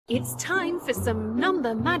It's time for some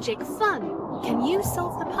number magic fun. Can you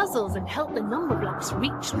solve the puzzles and help the number blocks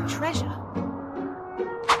reach the treasure?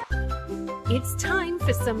 It's time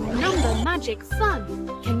for some number magic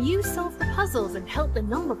fun. Can you solve the puzzles and help the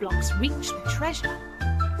number blocks reach the treasure?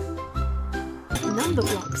 Number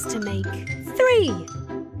blocks to make 3.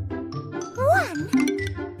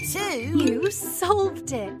 1, 2. You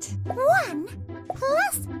solved it. 1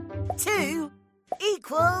 plus 2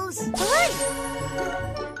 equals 3.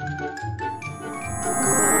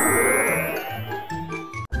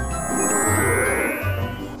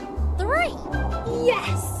 3.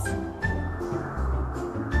 Yes!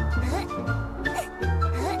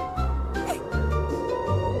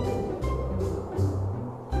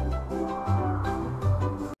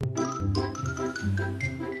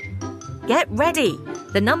 Get ready!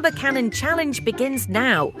 The Number Cannon Challenge begins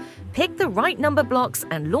now. Pick the right number blocks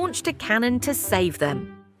and launch the cannon to save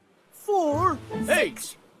them. 4,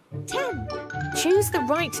 8, 10. Choose the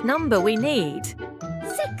right number we need. 6.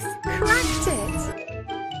 Cracked it!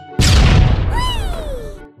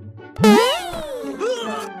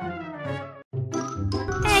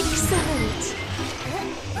 Excellent!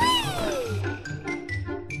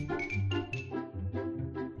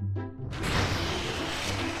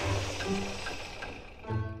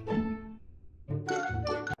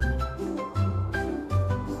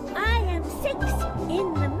 I am 6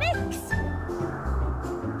 in the mix.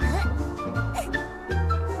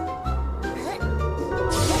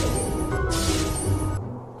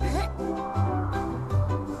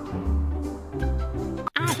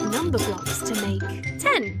 Add number blocks to make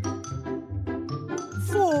 10.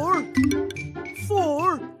 4,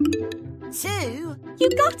 4, 2. You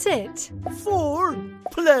got it! 4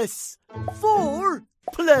 plus 4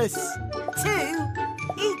 plus 2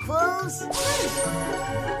 equals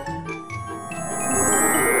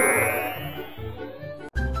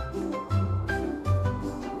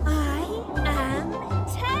I am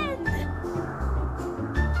 10.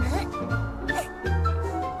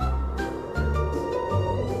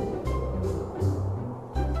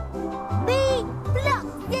 Big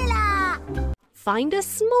Blockzilla! Find a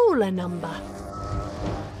smaller number.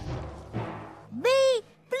 Big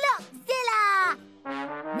Blockzilla!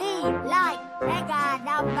 Me like bigger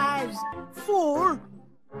numbers. 4,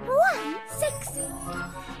 1, 6.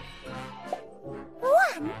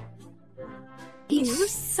 1, You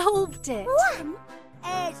solved it! 1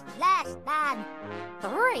 is less than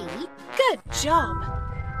 3. Good job!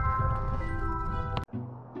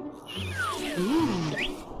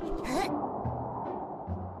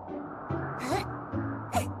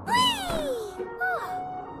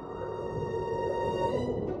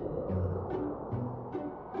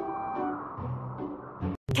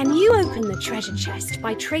 Can you open the treasure chest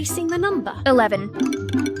by tracing the number? 11.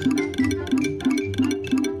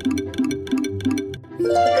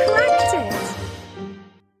 Cracked it!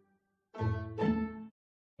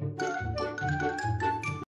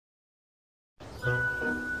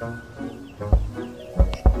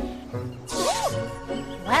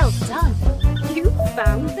 Well done! You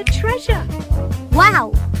found the treasure!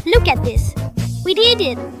 Wow, look at this. We did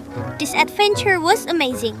it. This adventure was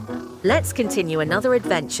amazing. Let's continue another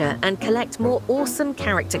adventure and collect more awesome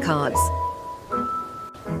character cards.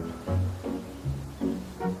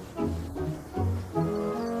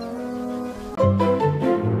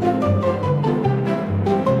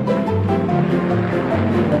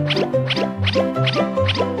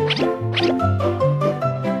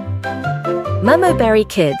 Momoberry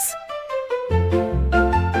Kids.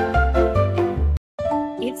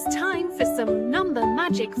 It's time for some number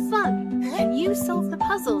magic fun. Can you solve the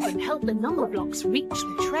puzzles and help the number blocks reach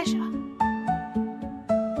the treasure?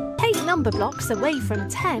 Take number blocks away from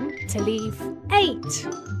 10 to leave 8.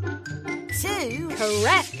 2,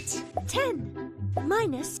 Correct! 10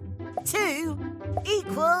 minus 2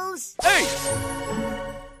 equals 8.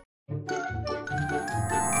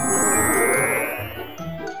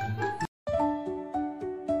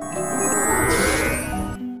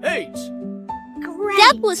 8. Great!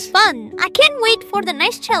 That was fun. I can't wait for the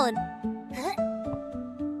next challenge.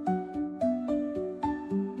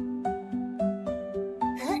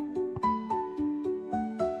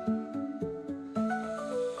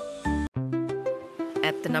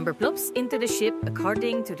 Add the number blocks into the ship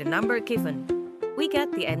according to the number given. We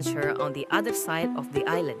get the answer on the other side of the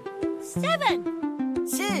island. 7.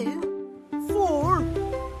 2, 4,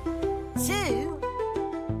 2,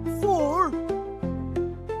 4.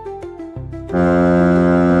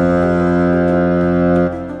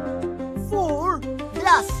 4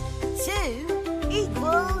 plus 2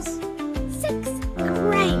 equals 6.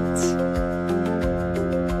 Great!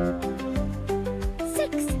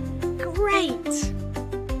 6 Great!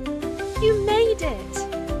 You made it!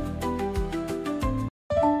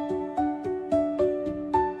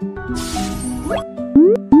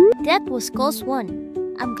 That was close one.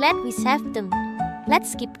 I'm glad we saved them.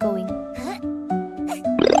 Let's keep going.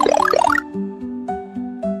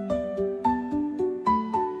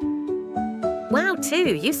 Wow,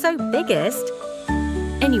 too, you're so biggest.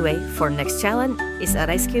 Anyway, for next challenge is a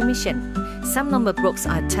rescue mission. Some number blocks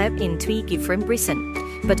are trapped in 3 different prisons,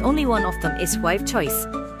 but only one of them is wife choice.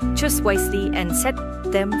 Choose wisely and set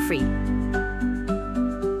them free.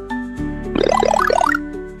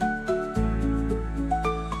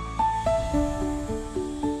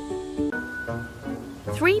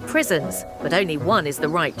 Three prisons, but only one is the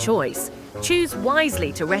right choice. Choose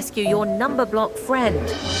wisely to rescue your number block friend.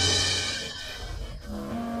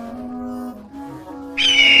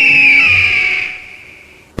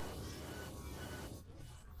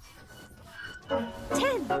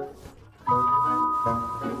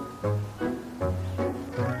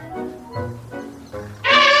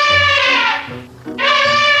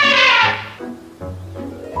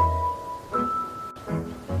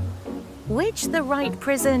 Which the right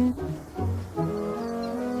prison?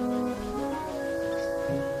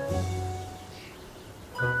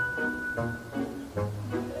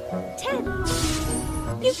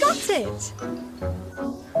 You got it!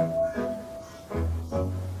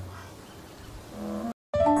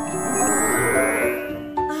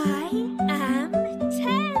 I am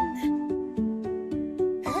 10.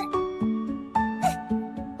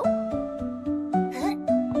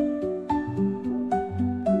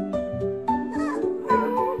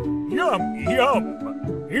 Yum, yum!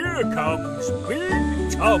 Here comes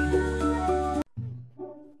Big Tum!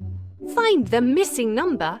 Find the missing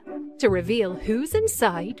number to reveal who's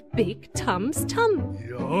inside Big Tum's tum.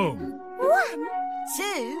 Yum! 1,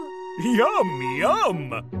 2, Yum,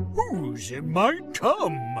 yum! Who's in my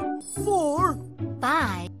tum? 4,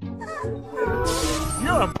 5.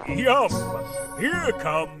 Yum, yum! Here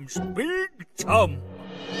comes Big Tum!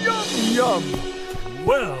 Yum, yum!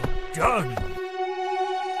 Well done!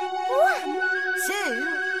 2,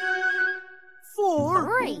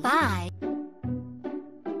 4, 5.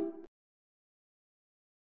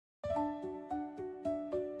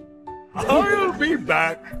 I'll be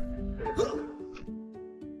back!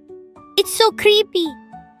 It's so creepy.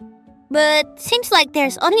 But seems like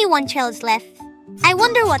there's only one challenge left. I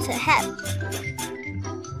wonder what's ahead.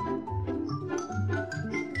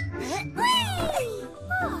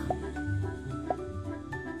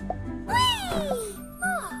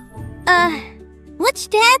 What's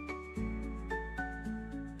that?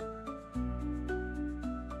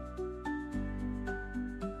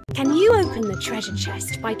 Can you open the treasure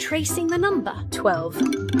chest by tracing the number 12?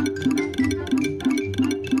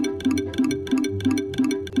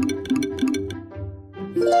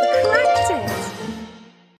 Cracked it!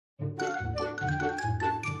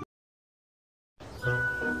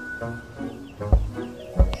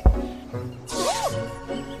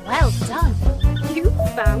 Well done! You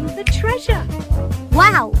found the treasure!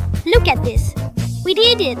 Wow, look at this. We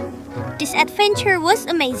did it. This adventure was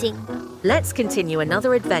amazing. Let's continue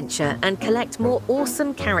another adventure and collect more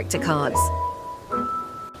awesome character cards.